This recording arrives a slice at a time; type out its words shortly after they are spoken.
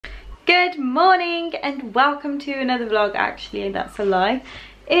Good morning and welcome to another vlog. Actually, that's a lie.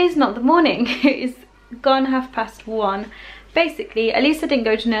 It is not the morning. It is gone 1:30. Basically, Elisa didn't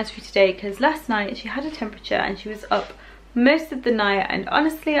go to nursery today because last night she had a temperature and she was up most of the night, and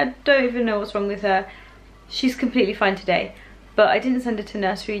honestly I don't even know what's wrong with her. She's completely fine today, but I didn't send her to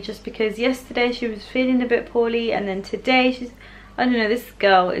nursery just because yesterday she was feeling a bit poorly, and then today she's, I don't know, this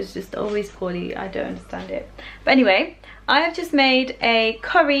girl is just always poorly. I don't understand it. But anyway, I have just made a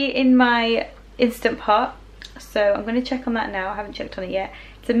curry in my Instant Pot, so I'm going to check on that now. I haven't checked on it yet.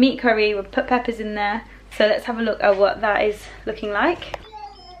 It's a meat curry, we've put peppers in there, so let's have a look at what that is looking like.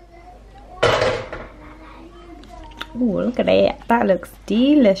 Oh, look at it, that looks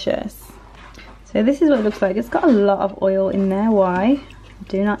delicious. So this is what it looks like. It's got a lot of oil in there. Why? I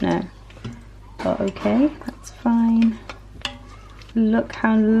do not know, but okay, that's fine. Look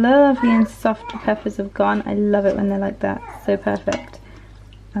how lovely and soft the peppers have gone. I love it when they're like that, so perfect.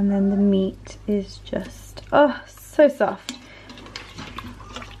 And then the meat is just, oh, so soft.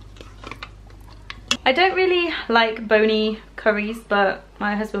 I don't really like bony curries, but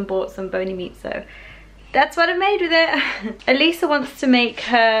my husband bought some bony meat, so that's what I made with it. Elisa wants to make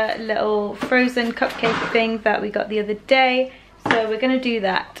her little frozen cupcake thing that we got the other day, so we're gonna do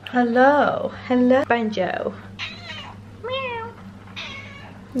that. Hello, Banjo. Meow.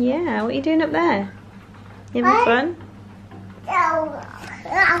 Yeah, what are you doing up there? You having fun?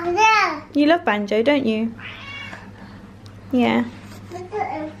 You love Banjo, don't you? Yeah.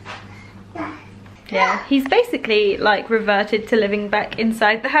 Yeah, he's basically like reverted to living back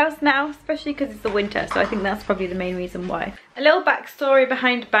inside the house now, especially because it's the winter, so I think that's probably the main reason why. A little backstory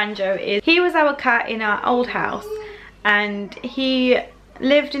behind Banjo is he was our cat in our old house and he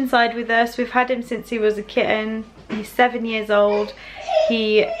lived inside with us. We've had him since he was a kitten. He's 7 years old.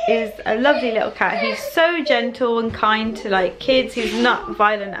 He is a lovely little cat. He's so gentle and kind to like kids. He's not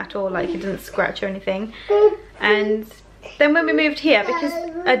violent at all, like he doesn't scratch or anything. And then when we moved here, because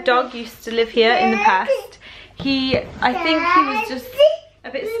a dog used to live here in the past, I think he was just a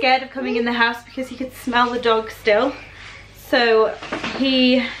bit scared of coming in the house because he could smell the dog still. So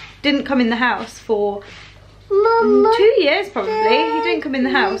he didn't come in the house for 2 years probably. He didn't come in the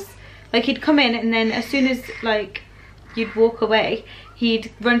house. Like he'd come in and then as soon as like you'd walk away,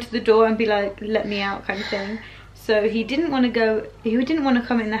 he'd run to the door and be like, let me out kind of thing. So he didn't want to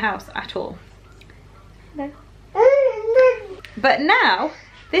come in the house at all. No. But now,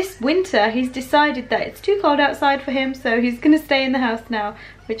 this winter, he's decided that it's too cold outside for him, so he's gonna stay in the house now,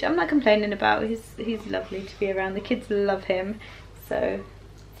 which I'm not complaining about. He's lovely to be around. The kids love him, so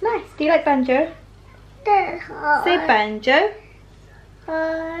it's nice. Do you like Banjo? Say Banjo.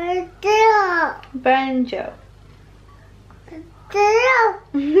 Banjo.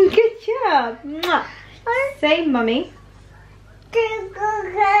 Good job. Mwah. Say Mummy.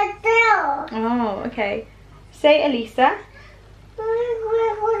 Oh, okay. Say Elisa.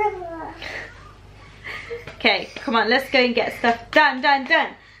 Okay, come on, let's go and get stuff done. Ta-da!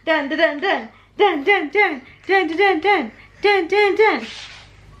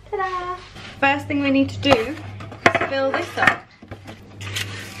 First thing we need to do is fill this up.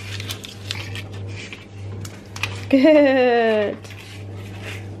 Good.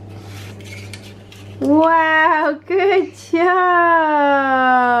 Wow, good job.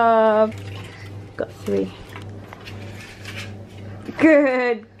 Got 3.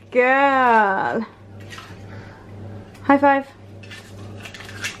 Good girl. High five.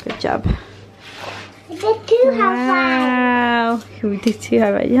 Good job. I did 2 high fives. Wow. We did 2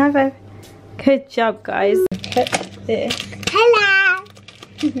 high fives. High five. Good job, guys. Put this. Hello.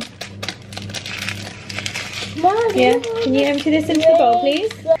 Yeah. Can you empty this into the bowl,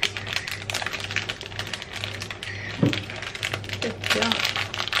 please? Good job.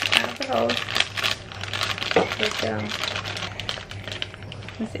 Out of the hole. Good job.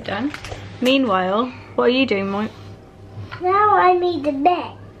 Is it done? Meanwhile, what are you doing, Mike? Now I need the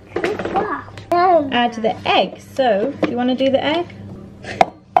egg. Add the egg. So, do you want to do the egg?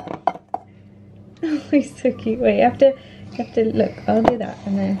 Oh, he's so cute. Wait, you have to look. I'll do that,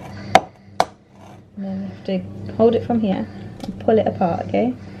 and then you have to hold it from here and pull it apart.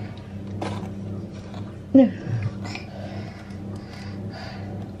 Okay? No.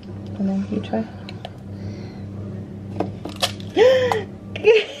 And then you try.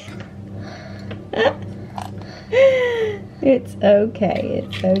 It's okay,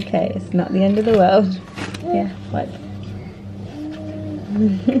 it's okay. It's not the end of the world. Yeah, wipe.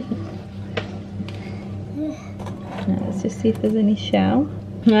 Now let's just see if there's any shell.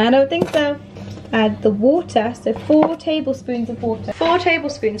 I don't think so. Add the water, so 4 tablespoons of water. 4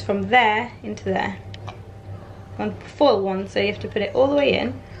 tablespoons from there into there. One full one, so you have to put it all the way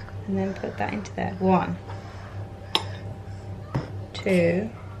in. and then put that into there. 1, 2,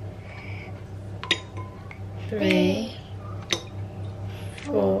 3,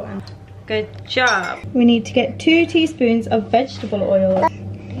 4, and good job. We need to get 2 teaspoons of vegetable oil.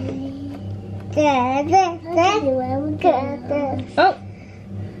 Oh!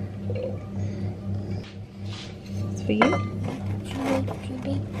 It's for you.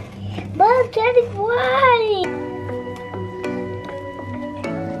 Mom, Daddy, why?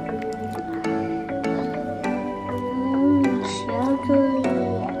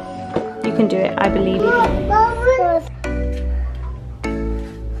 You can do it, I believe you.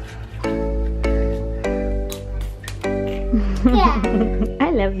 Yeah. I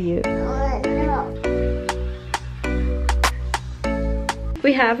love you.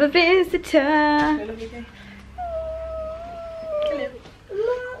 We have a visitor.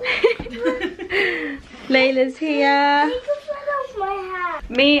 Layla's here.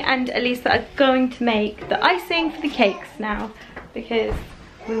 Me and Elisa are going to make the icing for the cakes now because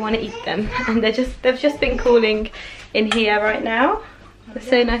we want to eat them, and they've just been cooling in here right now. They're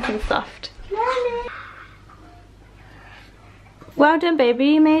so nice and soft. Well done, baby,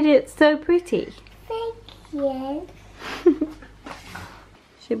 you made it so pretty. Thank you.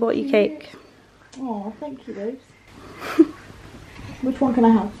 She bought you cake. Oh, thank you, babes. Which one can I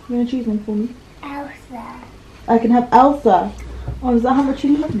have? You want to choose one for me? Elsa. I can have Elsa. Oh, is that how much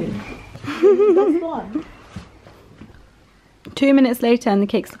you love me? That's fun. 2 minutes later and the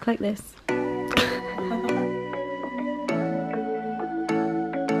cakes look like this.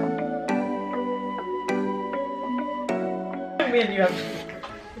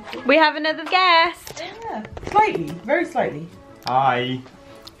 We have another guest. Yeah, slightly, very slightly. Hi.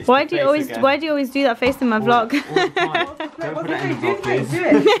 It's Why the do you face always again. do that face in my vlog? All the time. Don't put it in the vlog, please. Do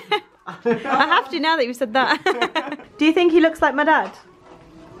it. I have to now that you've said that. Do you think he looks like my dad?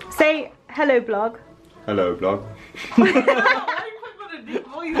 Say hello, vlog. Hello, vlog.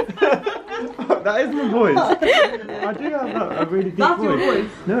 That is my voice. I do have a really deep That's voice. your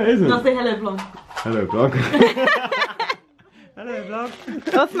voice. No, it isn't. Now say hello, vlog. Hello, vlog. Hello, vlog.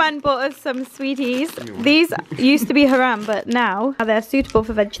 Uthman bought us some sweeties. These used to be haram, but now they're suitable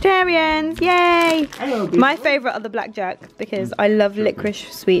for vegetarians. Yay! Hello, My favourite are the blackjack because I love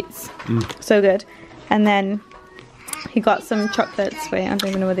licorice sweets. So good. And then he got some chocolates. Wait, I don't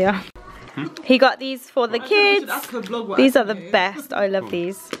even know where they are. He got these for the kids. These are the best. I love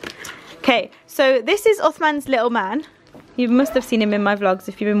these. Okay, so this is Uthman's little man. You must have seen him in my vlogs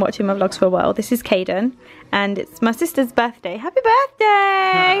if you've been watching my vlogs for a while. This is Caden, and it's my sister's birthday. Happy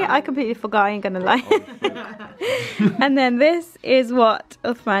birthday! I completely forgot, I ain't gonna lie. And then this is what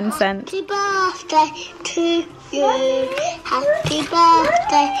Uthman sent. Happy birthday to you. Happy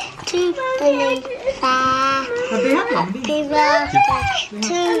birthday to Belisa. Happy birthday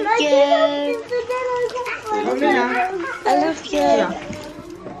to you. I love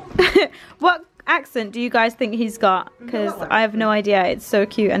you. What accent do you guys think he's got? Because I have no idea. It's so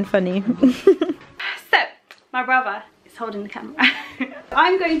cute and funny. So, my brother is holding the camera.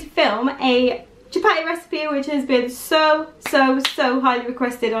 I'm going to film a chapatti recipe which has been so highly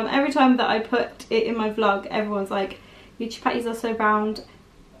requested. On every time that I put it in my vlog, everyone's like, your chapattis are so round.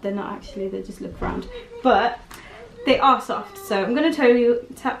 They're not actually, they just look round, but they are soft. So I'm going to tell you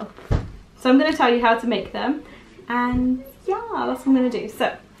how to make them, and yeah, that's what I'm going to do.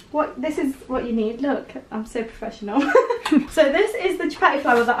 So this is what you need. Look, I'm so professional. So this is the chapatti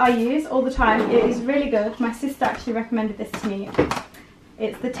flour that I use all the time. It is really good. My sister actually recommended this to me.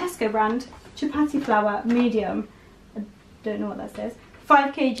 It's the Tesco brand chapatti flour medium. I don't know what that says.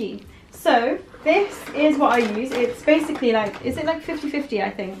 5 kg. So this is what I use. It's basically like, is it like 50-50 I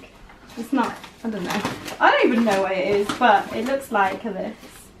think? It's not, I don't know. I don't even know what it is, but it looks like this.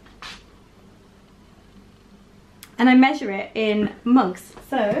 And I measure it in mugs.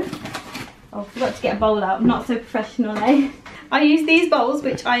 So, oh, I forgot to get a bowl out. I'm not so professional, eh? I use these bowls,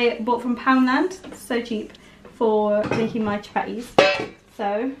 which I bought from Poundland. So cheap for making my chapattis.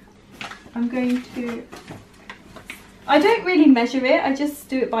 So, I'm going to... I don't really measure it. I just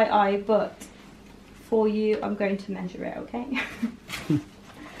do it by eye, but for you, I'm going to measure it, okay?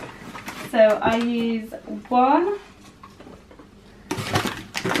 So, I use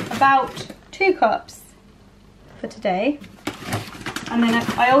about 2 cups. For today, and then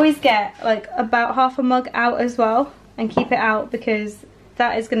I always get like about half a mug out as well and keep it out because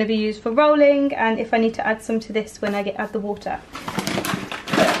that is going to be used for rolling, and if I need to add some to this when I add the water.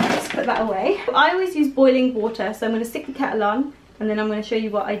 So let's put that away. I always use boiling water, so I'm going to stick the kettle on and then I'm going to show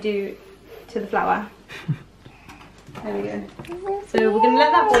you what I do to the flour. There we go. So we're going to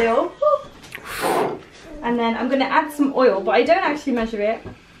let that boil, and then I'm going to add some oil, but I don't actually measure it.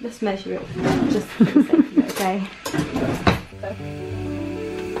 Let's measure it just for the sake of it, okay? So.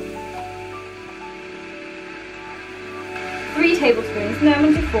 3 tablespoons, no, I'm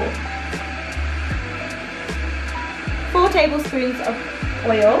going to do 4. 4 tablespoons of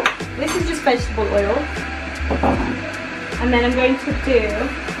oil. This is just vegetable oil. And then I'm going to do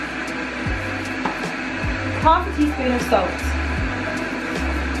half a teaspoon of salt.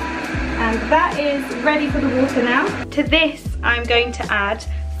 And that is ready for the water now. To this, I'm going to add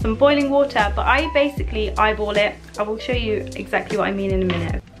some boiling water, but I basically eyeball it. I will show you exactly what I mean in a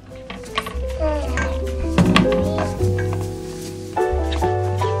minute.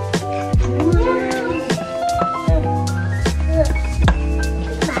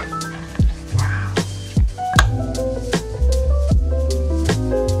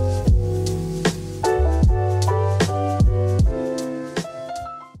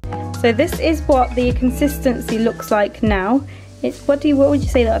 So this is what the consistency looks like now. It's what would you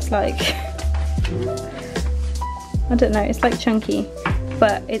say that's like? I don't know, it's like chunky,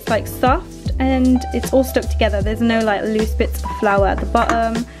 but it's like soft and it's all stuck together. There's no like loose bits of flour at the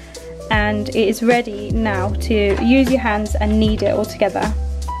bottom, and it is ready now to use your hands and knead it all together.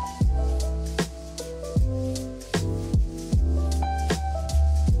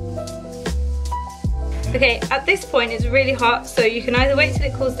 Okay, at this point it's really hot, so you can either wait till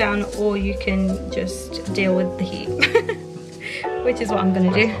it cools down or you can just deal with the heat, which is what I'm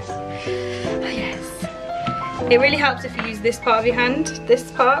gonna do. Oh, yes. It really helps if you use this part of your hand,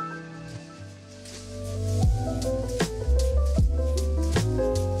 this part.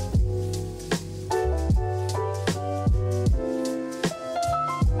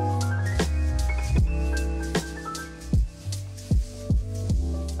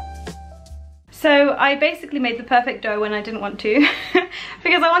 So I basically made the perfect dough when I didn't want to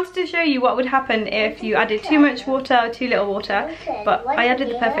because I wanted to show you what would happen if you added too much water or too little water, but I added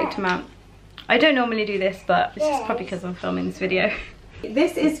the perfect amount. I don't normally do this, but it's just probably because I'm filming this video.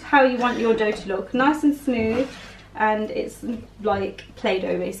 This is how you want your dough to look, nice and smooth, and it's like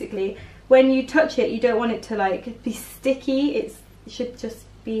Play-Doh basically. When you touch it, you don't want it to like be sticky, it should just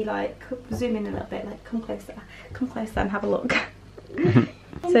be like, zoom in a little bit, like come closer and have a look.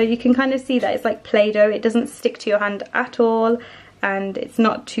 So you can kind of see that it's like Play-Doh, it doesn't stick to your hand at all and it's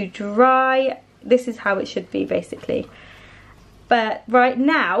not too dry. This is how it should be basically. But right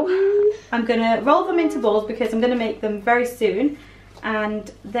now I'm gonna roll them into balls because I'm gonna make them very soon,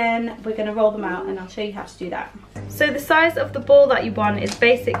 and then we're gonna roll them out and I'll show you how to do that. So the size of the ball that you want is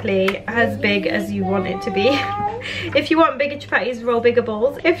basically as big as you want it to be. If you want bigger chapatis, roll bigger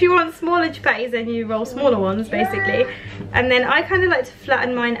balls. If you want smaller chapatis, then you roll smaller ones basically. And then I kind of like to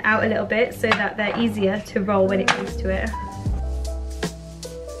flatten mine out a little bit so that they're easier to roll when it comes to it.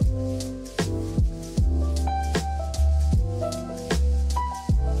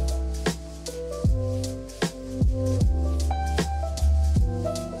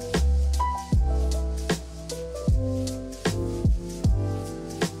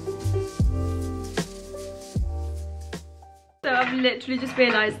 So I've literally just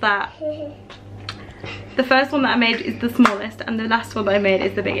realised that the first one that I made is the smallest and the last one that I made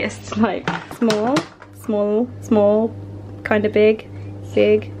is the biggest. Like small, small, small, kind of big,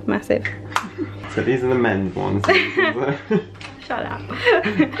 big, massive. So these are the men's ones. Shut up.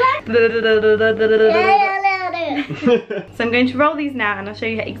 So I'm going to roll these now and I'll show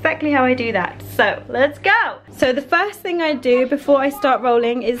you exactly how I do that. So let's go. So the first thing I do before I start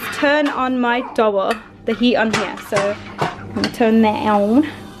rolling is turn on my Tawa, the heat on here. So I'm going to turn that on.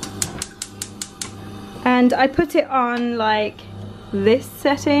 And I put it on like this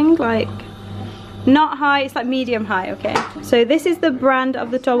setting, like not high, it's like medium high, okay? So this is the brand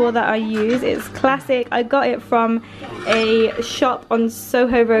of the Tawa that I use. It's classic. I got it from a shop on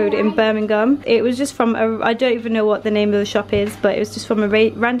Soho Road in Birmingham. It was just from a, I don't even know what the name of the shop is, but it was just from a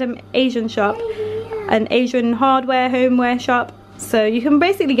random Asian shop, an Asian hardware, homeware shop. So you can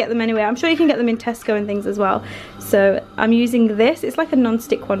basically get them anywhere. I'm sure you can get them in Tesco and things as well. So I'm using this. It's like a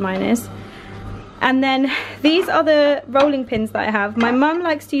non-stick one, mine is. And then these are the rolling pins that I have. My mum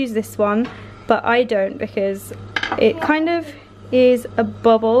likes to use this one, but I don't because it kind of is a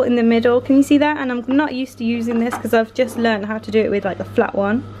bubble in the middle. Can you see that? And I'm not used to using this because I've just learned how to do it with like a flat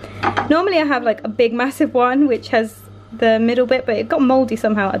one. Normally I have like a big massive one which has the middle bit, but it got moldy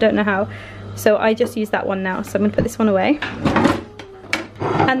somehow, I don't know how. So I just use that one now. So I'm gonna put this one away.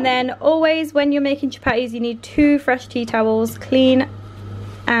 And then always when you're making chapatis, you need 2 fresh tea towels, clean,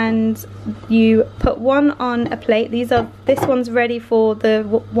 and you put one on a plate. This one's ready for the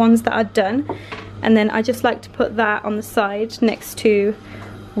ones that are done, and then I just like to put that on the side next to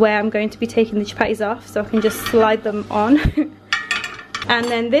where I'm going to be taking the chapatis off, so I can just slide them on. And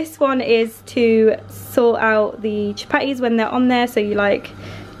then this one is to sort out the chapattis when they're on there, so you like,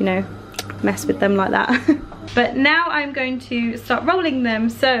 you know, mess with them like that. But now I'm going to start rolling them.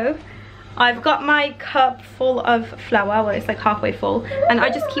 So I've got my cup full of flour, well it's like halfway full, and I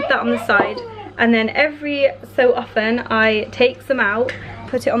just keep that on the side, and then every so often I take some out,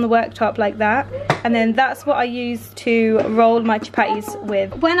 put it on the worktop like that, and then that's what I use to roll my chapattis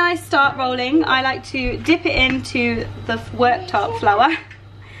with. When I start rolling, I like to dip it into the worktop flour,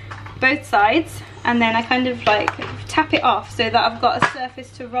 both sides, and then I kind of like tap it off so that I've got a surface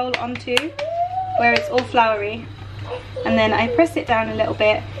to roll onto where it's all floury. And then I press it down a little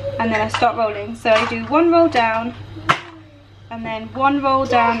bit, and then I start rolling. So I do one roll down, and then one roll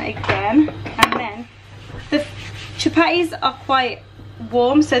down again, and then the chapattis are quite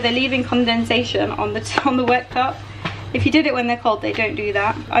warm, so they're leaving condensation on the worktop. If you did it when they're cold, they don't do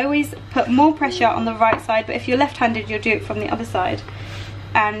that. I always put more pressure on the right side, but if you're left-handed, you'll do it from the other side.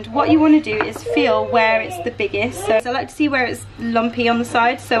 And what you want to do is feel where it's the biggest. So I like to see where it's lumpy on the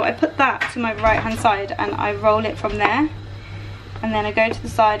side, so I put that to my right hand side and I roll it from there, and then I go to the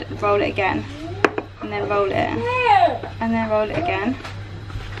side and roll it again, and then roll it, and then roll it again,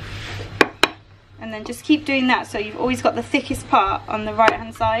 and then just keep doing that, so you've always got the thickest part on the right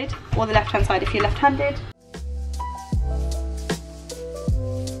hand side, or the left hand side if you're left handed.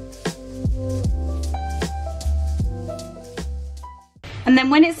 And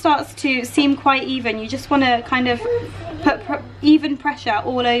then when it starts to seem quite even, you just want to kind of put even pressure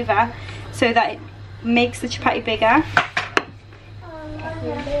all over so that it makes the chapatti bigger.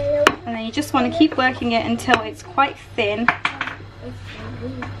 And then you just want to keep working it until it's quite thin.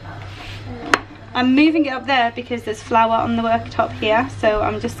 I'm moving it up there because there's flour on the worktop here, so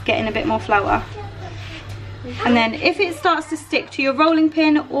I'm just getting a bit more flour. And then if it starts to stick to your rolling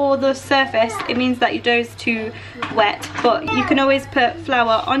pin or the surface, it means that your dough's too wet. But you can always put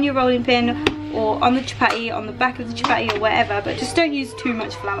flour on your rolling pin or on the chapatti, on the back of the chapatti or wherever, but just don't use too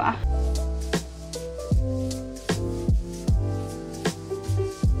much flour.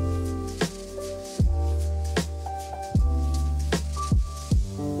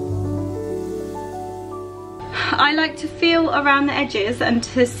 I like to feel around the edges and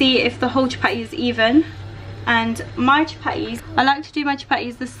to see if the whole chapatti is even. And my chapattis, I like to do my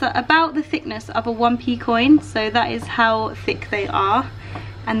chapattis about the thickness of a 1p coin, so that is how thick they are.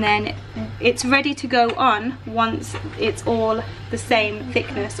 And then it's ready to go on once it's all the same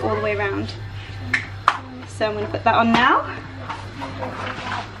thickness all the way around. So I'm going to put that on now.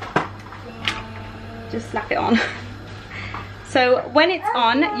 Just slap it on. So when it's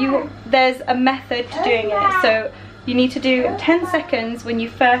on, there's a method to doing it. So you need to do 10 seconds when you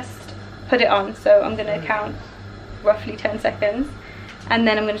first put it on. So I'm going to count roughly 10 seconds, and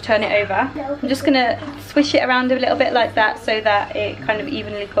then I'm going to turn it over. I'm just going to swish it around a little bit like that so that it kind of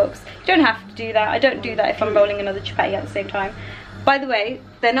evenly cooks. You don't have to do that. I don't do that if I'm rolling another chapatti at the same time. By the way,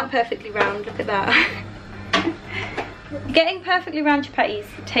 they're not perfectly round. Look at that. Getting perfectly round chapattis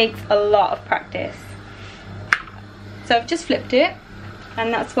takes a lot of practice. So I've just flipped it,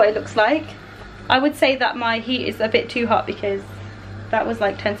 and that's what it looks like. I would say that my heat is a bit too hot because that was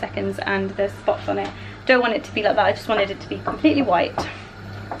like 10 seconds and there's spots on it. Don't want it to be like that, I just wanted it to be completely white.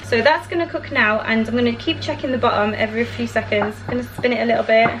 So that's going to cook now, and I'm going to keep checking the bottom every few seconds. I'm going to spin it a little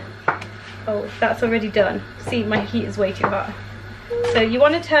bit. Oh, that's already done. See, my heat is way too hot. So you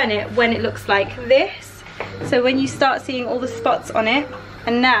want to turn it when it looks like this. So when you start seeing all the spots on it,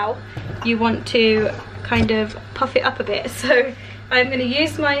 and now you want to kind of puff it up a bit. So I'm going to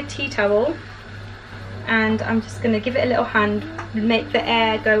use my tea towel, and I'm just going to give it a little hand, make the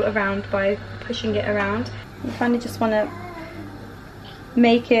air go around by pushing it around. You kind of just want to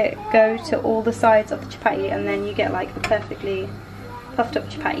make it go to all the sides of the chapatti, and then you get like a perfectly puffed up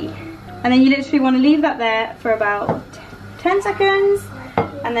chapatti. And then you literally want to leave that there for about 10 seconds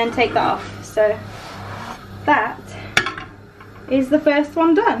and then take that off. So that is the first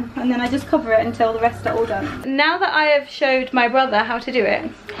one done, and then I just cover it until the rest are all done. Now that I have showed my brother how to do it,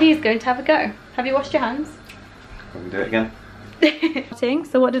 he's going to have a go. Have you washed your hands? Can we do it again?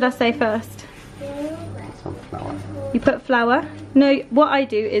 So what did I say first? Some flour. You put flour. No, what I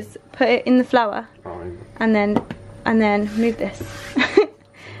do is put it in the flour, and then move this.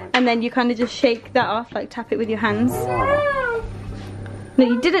 And then you kind of just shake that off, like tap it with your hands. Oh. No,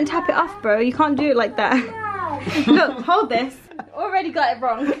 you didn't tap it off, bro. You can't do it like that. Look, hold this. Already got it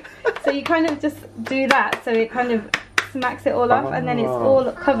wrong. So you kind of just do that, so it kind of smacks it all off, and then it's all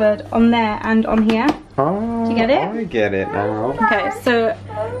covered on there and on here. Oh, do you get it? I get it now. Okay, so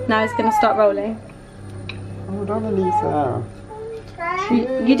now it's going to start rolling. Oh, don't Elisa.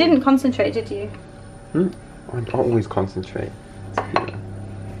 You didn't concentrate, did you? I always concentrate.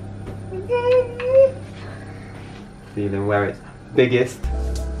 Feeling where it's biggest.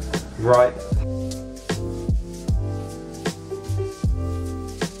 Right.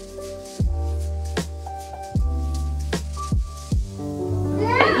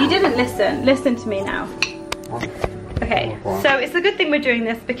 You didn't listen. Listen to me now. Okay, so it's a good thing we're doing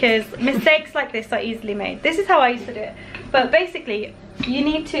this because mistakes like this are easily made. This is how I used to do it. But basically, you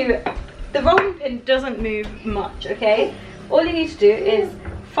need to, the rolling pin doesn't move much, okay? All you need to do is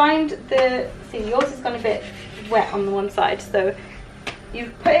find the, see, yours has gone a bit wet on the one side, so you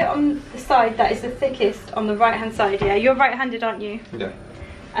put it on the side that is the thickest on the right hand side, yeah? You're right-handed, aren't you? Yeah.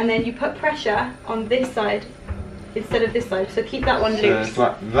 And then you put pressure on this side instead of this side, so keep that one loose. So it's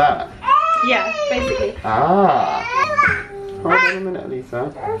like that? Yeah, basically. Ah! Hold on a minute,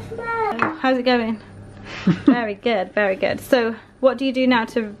 Lisa. How's it going? Very good, very good. So, what do you do now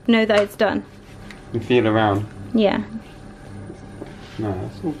to know that it's done? You feel around. Yeah. No,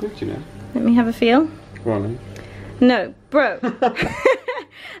 that's all good, you know. Let me have a feel. Go on then. No, bro.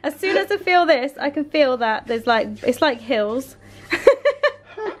 As soon as I feel this, I can feel that there's like, it's like hills.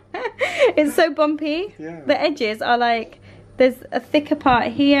 It's so bumpy. Yeah. The edges are like, there's a thicker part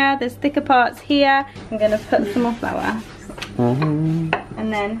here, there's thicker parts here. I'm gonna put some more flour.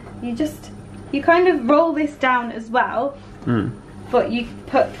 And then you kind of roll this down as well. But you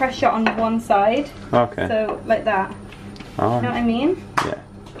put pressure on one side. Okay. So like that. Oh. You know what I mean? Yeah.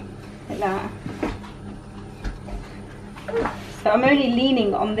 Like that. So I'm only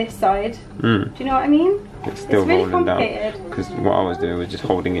leaning on this side. Do you know what I mean? It's still really rolling down. complicated. Because what I was doing was just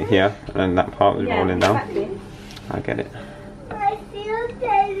holding it here, and that part was rolling down. Exactly. I get it. I feel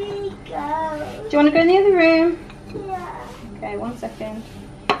Daddy go. Do you want to go in the other room? Yeah. Okay, 1 second.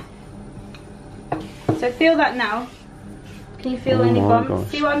 So feel that now. Can you feel any bumps? Gosh.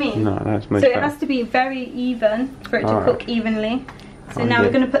 See what I mean? No, that's much So it better. has to be very even for it to Alright. cook evenly. So Oh, now yeah.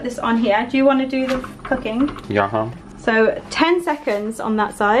 we're going to put this on here. Do you want to do the cooking? Yeah. So 10 seconds on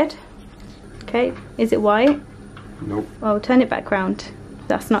that side. Okay, is it white? Nope. Well, turn it back round.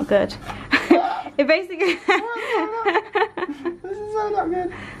 That's not good. It basically... This is so not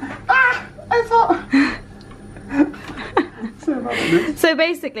good. Ah! It's hot! So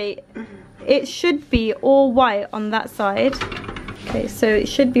basically, it should be all white on that side. Okay, so it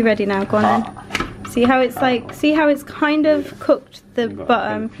should be ready now. Go on then. See how it's like, see how it's kind of cooked the You've got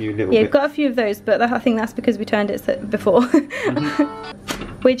bottom. a few little Yeah, bits. got a few of those, but I think that's because we turned it before.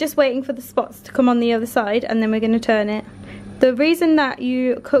 We're just waiting for the spots to come on the other side and then we're going to turn it. The reason that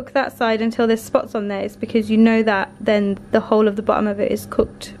you cook that side until there's spots on there is because you know that then the whole of the bottom of it is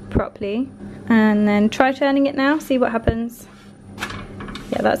cooked properly. And then try turning it now, see what happens.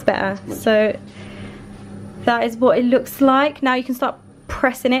 Yeah, that's better. So that is what it looks like. Now you can start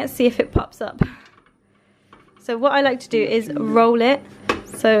pressing it, see if it pops up. So what I like to do is roll it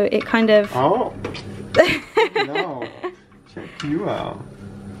so it kind of... Oh! No! Check you out.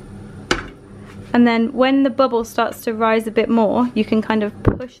 And then when the bubble starts to rise a bit more, you can kind of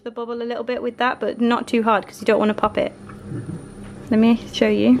push the bubble a little bit with that, but not too hard because you don't want to pop it. Let me show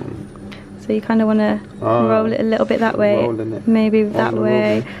you. So you kind of want to roll it a little bit that way, maybe that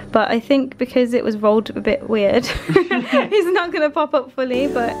way. But I think because it was rolled a bit weird, it's not going to pop up fully,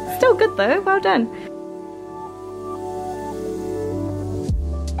 but still good though, well done.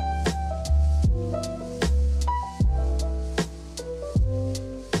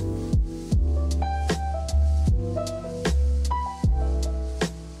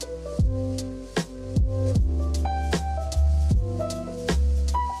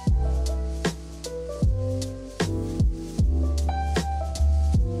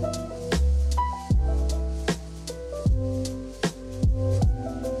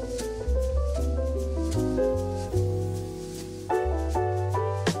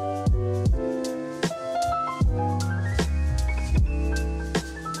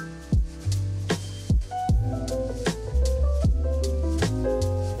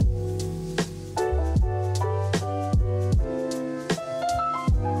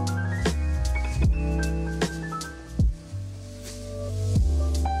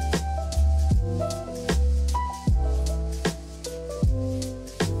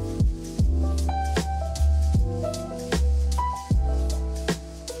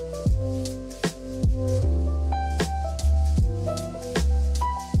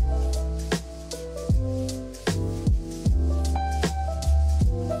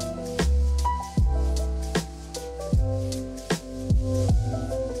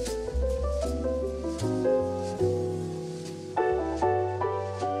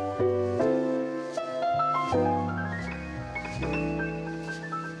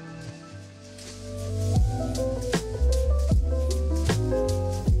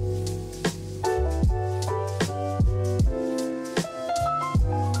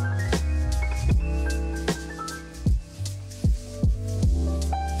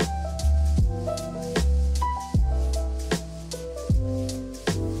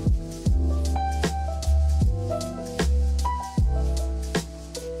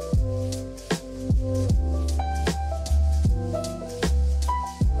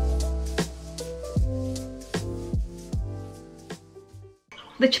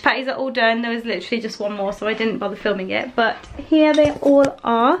 The chapatis are all done. There was literally just one more, so I didn't bother filming it. But here they all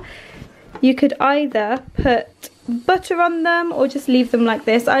are. You could either put butter on them or just leave them like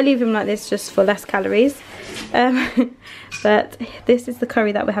this. I leave them like this just for less calories. But this is the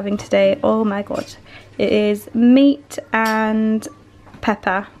curry that we're having today. Oh my god. It is meat and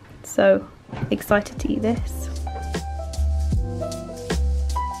pepper. So excited to eat this.